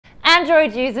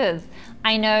Android users,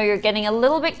 I know you're getting a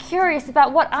little bit curious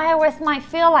about what iOS might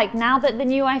feel like now that the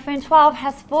new iPhone 12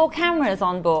 has 4 cameras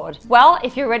on board. Well,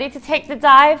 if you're ready to take the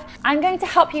dive, I'm going to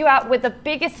help you out with the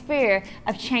biggest fear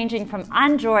of changing from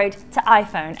Android to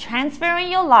iPhone, transferring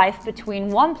your life between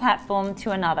one platform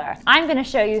to another. I'm going to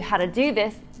show you how to do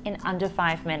this in under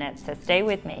 5 minutes, so stay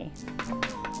with me.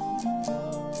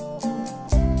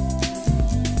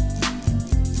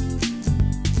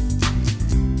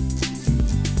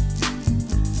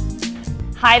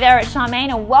 Hi there, it's Charmaine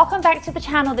and welcome back to the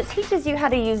channel that teaches you how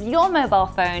to use your mobile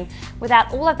phone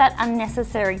without all of that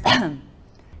unnecessary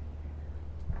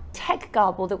tech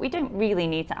garble that we don't really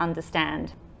need to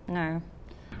understand. No.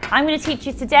 I'm going to teach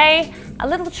you today a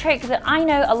little trick that I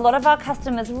know a lot of our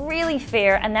customers really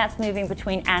fear, and that's moving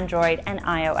between Android and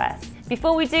iOS.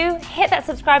 Before we do, hit that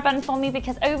subscribe button for me,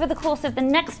 because over the course of the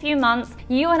next few months,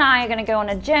 you and I are going to go on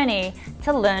a journey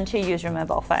to learn to use your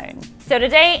mobile phone. So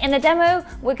today in the demo,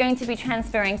 we're going to be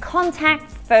transferring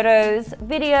contacts, photos,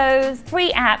 videos,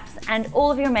 free apps, and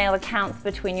all of your mail accounts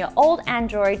between your old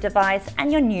Android device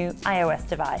and your new iOS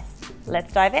device.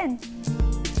 Let's dive in.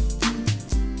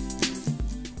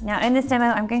 Now in this demo,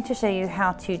 I'm going to show you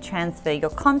how to transfer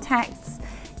your contacts,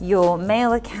 your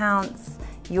mail accounts,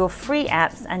 your free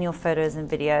apps, and your photos and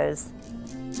videos.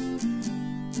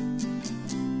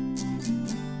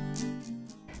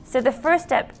 So the first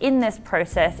step in this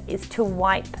process is to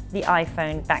wipe the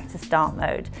iPhone back to start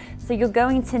mode. So you're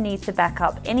going to need to back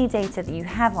up any data that you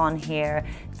have on here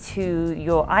to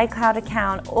your iCloud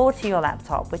account or to your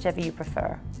laptop, whichever you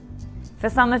prefer. For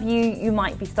some of you, you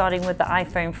might be starting with the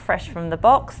iPhone fresh from the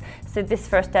box, so this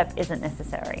first step isn't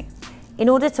necessary. In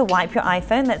order to wipe your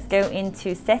iPhone, let's go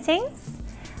into Settings.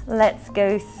 Let's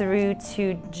go through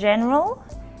to General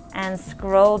and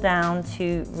scroll down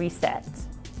to Reset.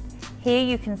 Here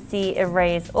you can see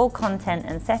Erase All Content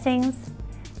and Settings,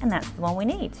 and that's the one we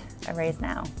need. Erase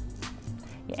now.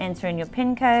 You enter in your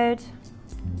PIN code.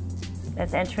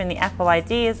 Let's enter in the Apple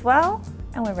ID as well,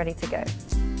 and we're ready to go.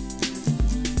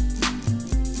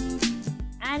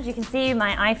 And you can see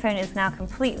my iPhone is now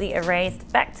completely erased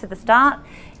back to the start.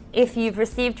 If you've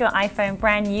received your iPhone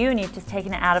brand new and you've just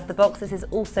taken it out of the box, this is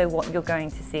also what you're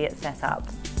going to see it set up.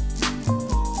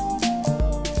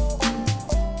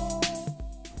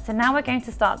 So now we're going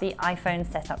to start the iPhone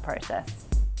setup process.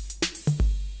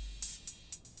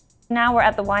 Now we're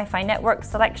at the Wi-Fi network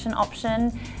selection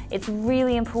option. It's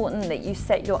really important that you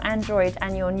set your Android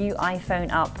and your new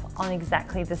iPhone up on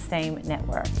exactly the same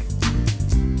network.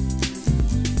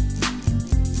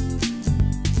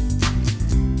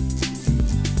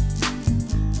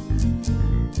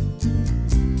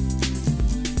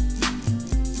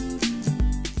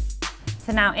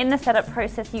 So now in the setup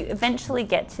process, you eventually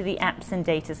get to the apps and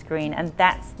data screen, and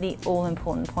that's the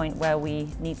all-important point where we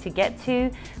need to get to.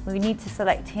 We need to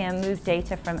select here, move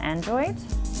data from Android.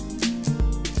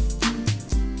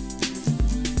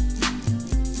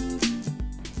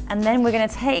 And then we're going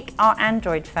to take our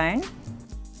Android phone.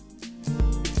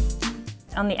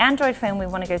 On the Android phone, we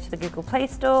want to go to the Google Play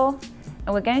Store,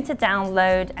 and we're going to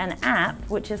download an app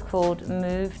which is called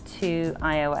Move to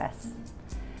iOS.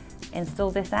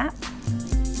 Install this app.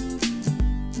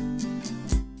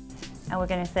 And we're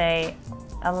going to say,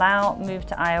 allow Move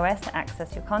to iOS to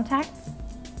access your contacts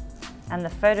and the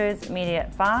photos, media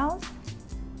files,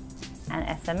 and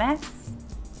SMS.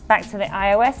 Back to the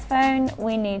iOS phone,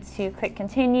 we need to click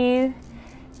continue.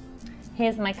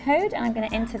 Here's my code, and I'm going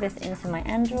to enter this into my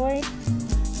Android.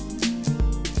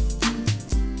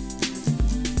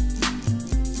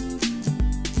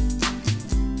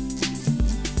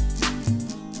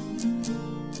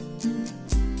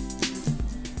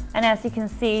 And as you can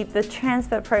see, the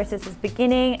transfer process is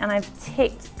beginning, and I've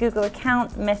ticked Google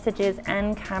account, messages,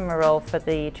 and camera roll for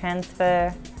the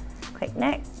transfer. Click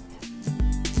next.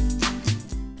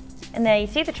 And there you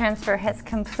see the transfer has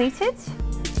completed.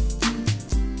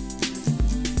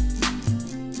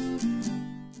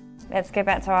 Let's go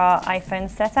back to our iPhone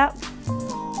setup.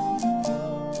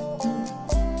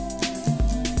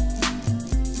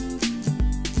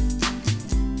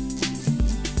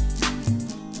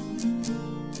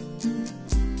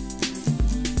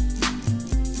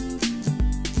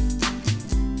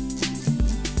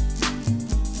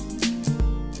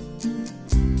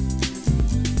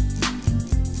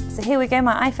 So here we go,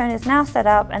 my iPhone is now set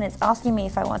up and it's asking me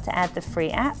if I want to add the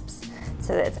free apps.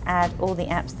 So let's add all the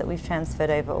apps that we've transferred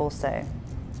over also.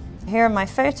 Here are my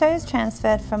photos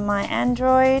transferred from my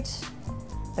Android.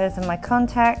 Those are my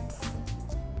contacts.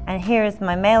 And here is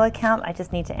my mail account. I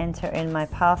just need to enter in my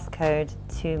passcode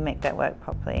to make that work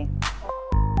properly.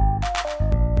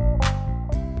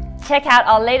 Check out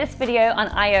our latest video on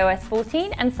iOS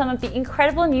 14 and some of the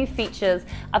incredible new features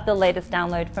of the latest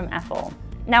download from Apple.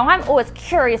 Now, I'm always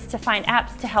curious to find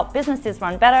apps to help businesses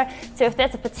run better, so if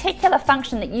there's a particular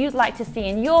function that you'd like to see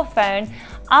in your phone,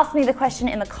 ask me the question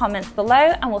in the comments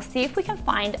below and we'll see if we can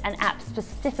find an app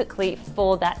specifically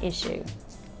for that issue.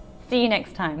 See you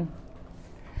next time.